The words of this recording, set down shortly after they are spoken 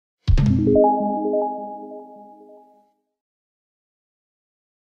In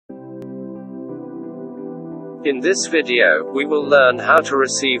this video, we will learn how to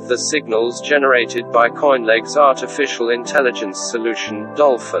receive the signals generated by Coinlegs' artificial intelligence solution,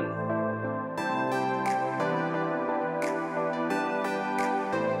 Dolphin.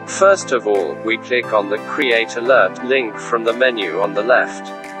 First of all, we click on the Create Alert link from the menu on the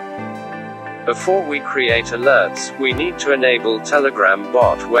left. Before we create alerts, we need to enable Telegram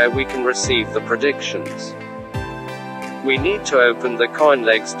bot where we can receive the predictions. We need to open the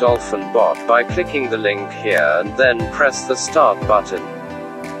Coinlegs Dolphin bot by clicking the link here and then press the Start button.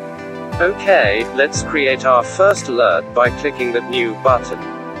 OK, let's create our first alert by clicking the New button.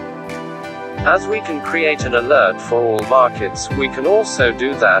 As we can create an alert for all markets, we can also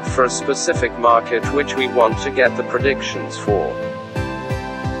do that for a specific market which we want to get the predictions for.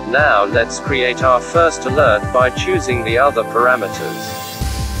 Now let's create our first alert by choosing the other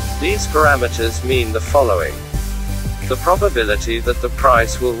parameters. These parameters mean the following. The probability that the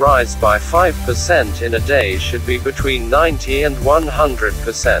price will rise by 5% in a day should be between 90 and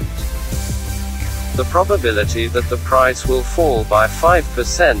 100%. The probability that the price will fall by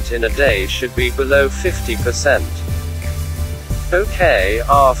 5% in a day should be below 50%. OK,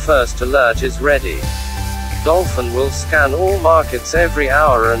 our first alert is ready. Dolphin will scan all markets every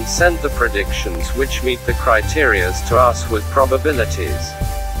hour and send the predictions which meet the criteria to us with probabilities.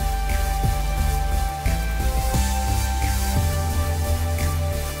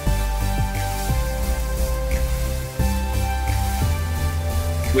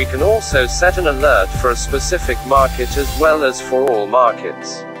 We can also set an alert for a specific market as well as for all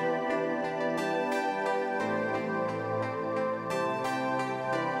markets.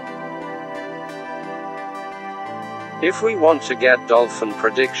 If we want to get Dolphin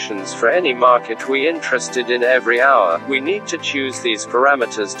predictions for any market we're interested in every hour, we need to choose these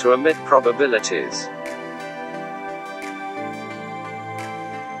parameters to emit probabilities.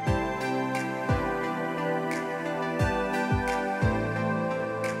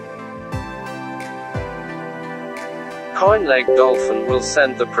 Coinlegs Dolphin will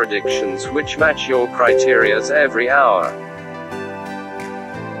send the predictions which match your criteria every hour.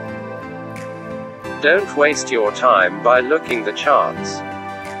 Don't waste your time by looking the charts.